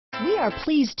We are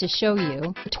pleased to show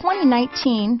you the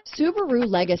 2019 Subaru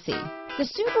Legacy. The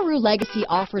Subaru Legacy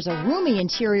offers a roomy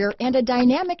interior and a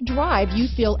dynamic drive you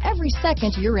feel every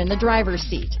second you're in the driver's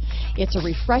seat. It's a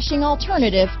refreshing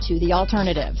alternative to the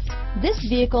alternatives. This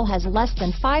vehicle has less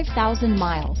than 5,000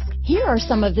 miles. Here are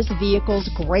some of this vehicle's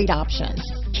great options: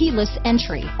 keyless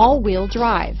entry, all-wheel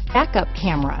drive, backup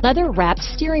camera, leather-wrapped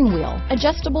steering wheel,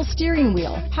 adjustable steering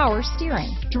wheel, power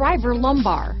steering, driver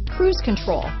lumbar, cruise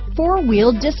control,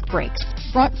 four-wheel disc brakes,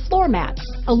 front floor mats,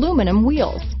 aluminum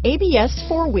wheels, ABS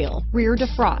four-wheel, rear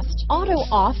defrost,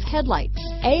 auto-off headlights,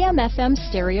 AM/FM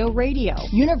stereo radio,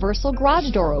 universal garage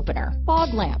door opener,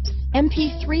 fog lamps,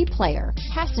 MP3 player,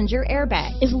 passenger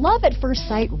airbag. Is love at first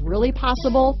sight really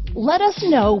possible? Let us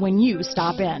know when you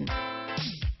stop in.